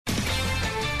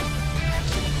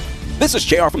This is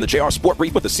JR from the JR Sport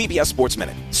Brief with the CBS Sports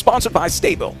Minute. Sponsored by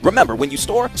Stable. Remember, when you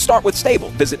store, start with Stable.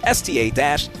 Visit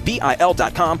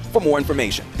sta-bil.com for more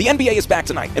information. The NBA is back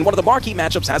tonight, and one of the marquee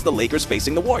matchups has the Lakers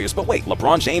facing the Warriors. But wait,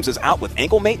 LeBron James is out with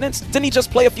ankle maintenance? Didn't he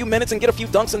just play a few minutes and get a few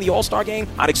dunks in the All-Star game?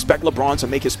 I'd expect LeBron to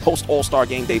make his post-All-Star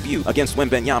game debut against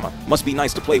Wembanyama. Must be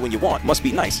nice to play when you want. Must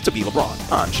be nice to be LeBron.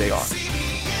 I'm JR.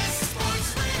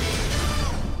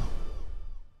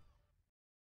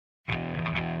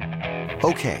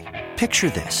 Okay,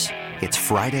 picture this. It's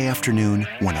Friday afternoon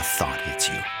when a thought hits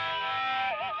you.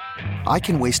 I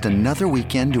can waste another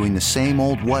weekend doing the same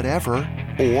old whatever,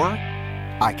 or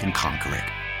I can conquer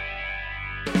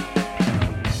it.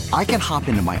 I can hop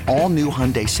into my all-new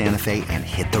Hyundai Santa Fe and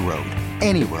hit the road.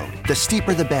 Any road. The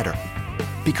steeper the better.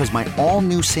 Because my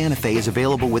all-new Santa Fe is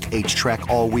available with H-Track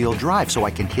all-wheel drive, so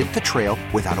I can hit the trail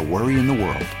without a worry in the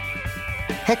world.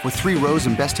 Heck, with 3 rows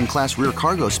and best-in-class rear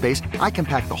cargo space, I can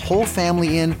pack the whole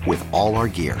family in with all our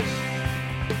gear.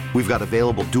 We've got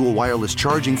available dual wireless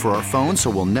charging for our phones, so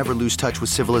we'll never lose touch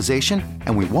with civilization,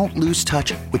 and we won't lose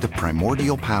touch with the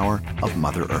primordial power of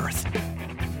Mother Earth.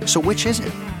 So which is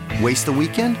it? Waste the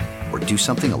weekend or do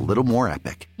something a little more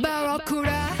epic?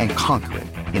 And conquer it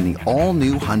in the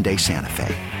all-new Hyundai Santa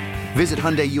Fe. Visit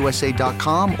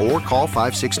HyundaiUSA.com or call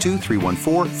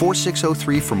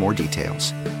 562-314-4603 for more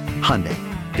details. Hyundai,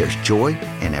 there's joy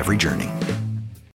in every journey.